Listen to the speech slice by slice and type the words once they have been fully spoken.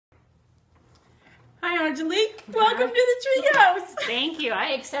Angelique. Welcome to the treehouse. Thank you. I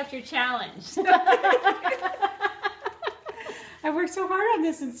accept your challenge. I worked so hard on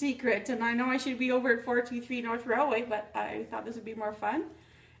this in secret, and I know I should be over at 423 North Railway, but I thought this would be more fun.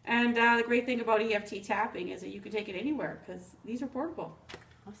 And the great thing about EFT tapping is that you can take it anywhere because these are portable.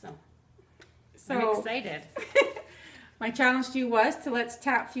 Awesome. So, I'm excited. My challenge to you was to let's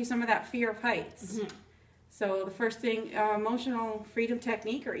tap through some of that fear of heights. Mm-hmm. So the first thing, emotional freedom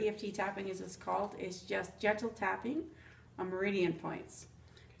technique, or EFT tapping as it's called, is just gentle tapping on meridian points.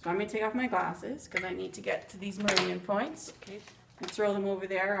 So I'm going to take off my glasses because I need to get to these meridian points. Okay. And throw them over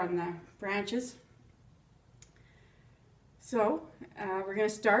there on the branches. So we're going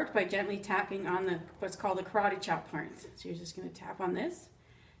to start by gently tapping on the what's called the karate chop point. So you're just going to tap on this,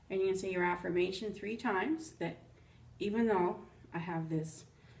 and you're going to say your affirmation 3 times that even though I have this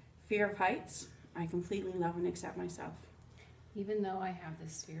fear of heights, I completely love and accept myself. Even though I have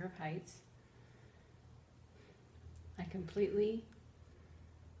this fear of heights, I completely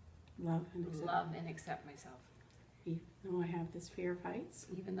Love and accept myself. Even though I have this fear of heights,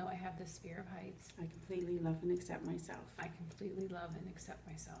 Even though I have this fear of heights, I completely love and accept myself. I completely love and accept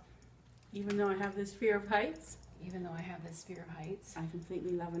myself. Even though I have this fear of heights, Even though I have this fear of heights, I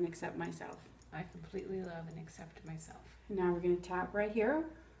completely love and accept myself. I completely love and accept myself. And now we're going to tap right here,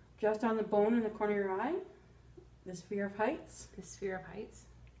 just on the bone in the corner of your eye. This fear of heights, This fear of heights,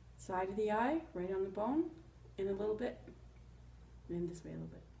 side of the eye, right on the bone, in a little bit, and this way a little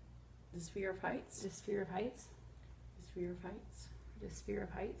bit. This fear of heights, this fear of heights, this fear of heights, this fear of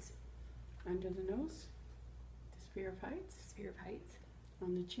heights, under the nose, this fear of heights, this fear of heights,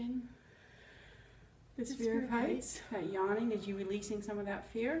 on the chin, this fear of heights, that yawning as you releasing some of that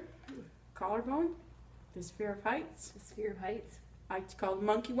fear, collarbone, this fear of heights, this fear of heights, it's called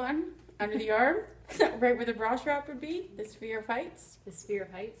monkey one, under the arm, right where the bra strap would be, this fear of heights, this fear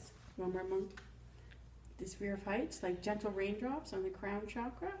of heights, one more monkey, this fear of heights, like gentle raindrops on the crown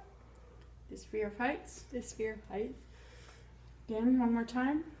chakra, this fear of heights, this fear of heights, again one more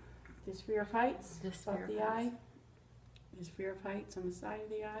time, this fear of heights, this fear above of the heights, eye, this fear of heights on the side of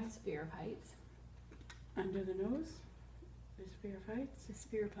the eye, this fear of heights, under the nose, this fear of heights, this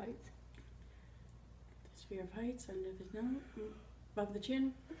fear of heights, this fear of heights under the nose, above the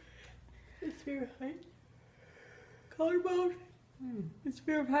chin, this fear of heights, collarbone, this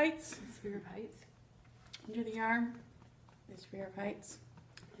fear of heights, this fear of heights, under the arm, this fear of heights,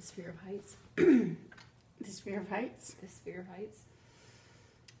 this fear of heights, this fear of heights. this fear of heights.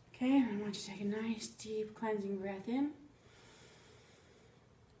 Okay, and I want you to take a nice deep cleansing breath in.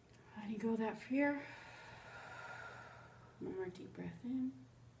 Letting go that fear. One more deep breath in.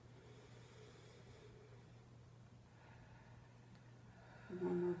 And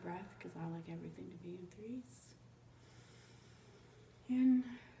one more breath, because I like everything to be in threes. In.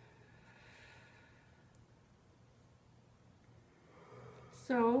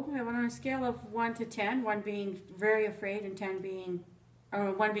 So, I went on a scale of 1 to 10, 1 being very afraid and 10 being,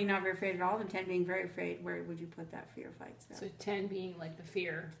 or 1 being not very afraid at all and 10 being very afraid. Where would you put that fear of heights there? So 10 being like the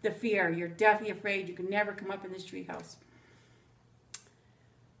fear. The fear, you're deathly afraid, you can never come up in this treehouse.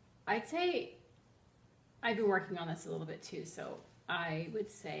 I'd say I've been working on this a little bit too, so I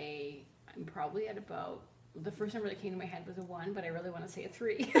would say I'm probably at about, the first number that came to my head was a 1, but I really want to say a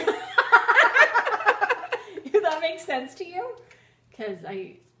 3. If that makes sense to you? Because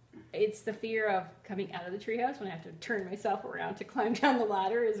it's the fear of coming out of the treehouse when I have to turn myself around to climb down the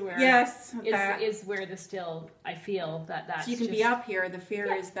ladder is where Yes, is where the still I feel that's so you can just, be up here. The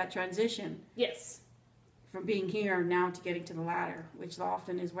fear is that transition yes, from being here now to getting to the ladder, which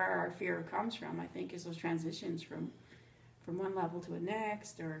often is where our fear comes from. I think is those transitions from one level to the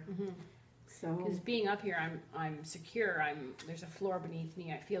next, or so. because being up here I'm secure. There's a floor beneath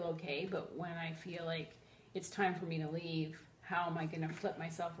me. I feel okay, but when I feel like it's time for me to leave, how am I going to flip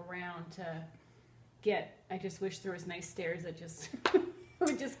myself around to get, I just wish there was nice stairs that just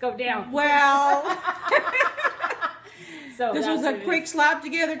would just go down. Well, so this was a quick slap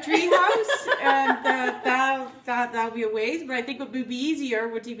together treehouse, and that'll be a ways, but I think what would be easier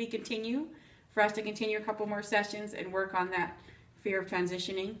would be for us to continue a couple more sessions and work on that fear of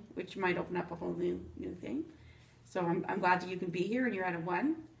transitioning, which might open up a whole new thing. So I'm glad that you can be here and you're at a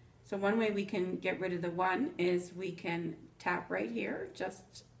 1. So one way we can get rid of the 1 is we can tap right here,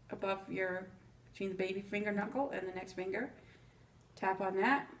 just above between the baby finger knuckle and the next finger. Tap on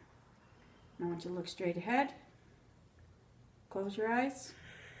that. I want you to look straight ahead. Close your eyes.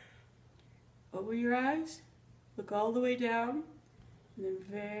 Open your eyes. Look all the way down. And then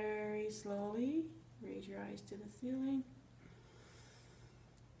very slowly raise your eyes to the ceiling.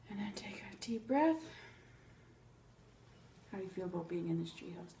 And then take a deep breath. How do you feel about being in this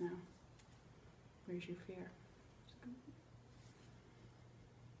treehouse now? Where's your fear?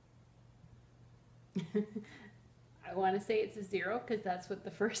 I want to say it's a 0 because that's what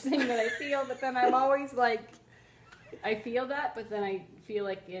the first thing that I feel, but then I'm always like, I feel that, but then I feel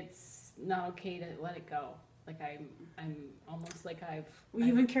like it's not okay to let it go. Like I'm almost like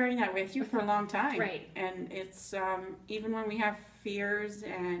you've been carrying that with you for a long time. Right. And it's, even when we have fears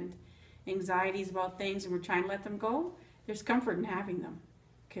and anxieties about things and we're trying to let them go, there's comfort in having them.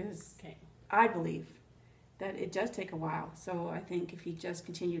 Because I believe that it does take a while. So I think if you just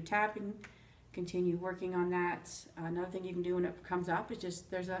continue tapping, continue working on that. Another thing you can do when it comes up is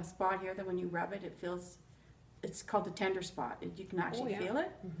just, there's a spot here that when you rub it, it feels, it's called the tender spot. You can actually feel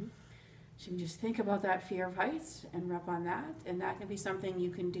it. Mm-hmm. So you can just think about that fear of heights and rub on that. And that can be something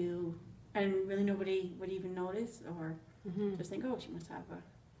you can do and really nobody would even notice, or just think, oh, she must have a.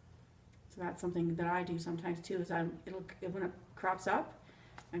 So that's something that I do sometimes too, is when it crops up,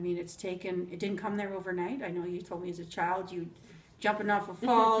 I mean, it didn't come there overnight. I know you told me as a child you jumping off of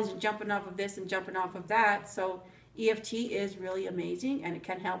falls and jumping off of this and jumping off of that. So EFT is really amazing, and it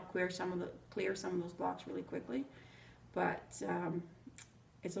can help clear some of those blocks really quickly. But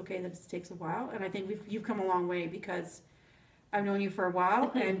it's okay that it takes a while, and I think you've come a long way, because I've known you for a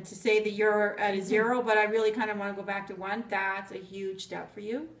while, and to say that you're at a 0, but I really kind of want to go back to 1, that's a huge step for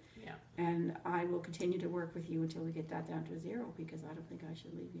you. Yeah. And I will continue to work with you until we get that down to a 0, because I don't think I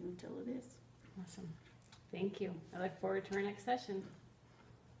should leave you until it is. Awesome. Thank you. I look forward to our next session.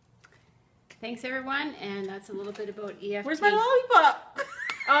 Thanks, everyone, and that's a little bit about EFT. Where's my lollipop?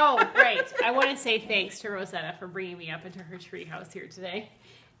 Oh, right. I want to say thanks to Rosetta for bringing me up into her tree house here today.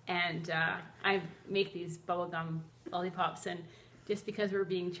 And I make these bubblegum lollipops, and just because we're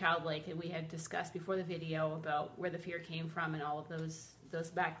being childlike, and we had discussed before the video about where the fear came from and all of those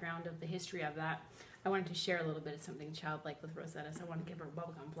background of the history of that, I wanted to share a little bit of something childlike with Rosetta, so I want to give her a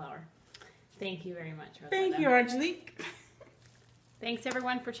bubblegum flower. Thank you very much, Rosetta. Thank you, Angelique. Thanks,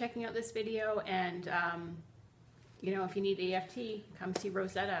 everyone, for checking out this video, and you know, if you need EFT, come see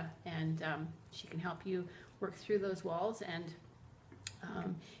Rosetta, and she can help you work through those walls. And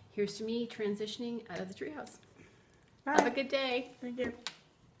here's to me transitioning out of the treehouse. Have a good day. Thank you.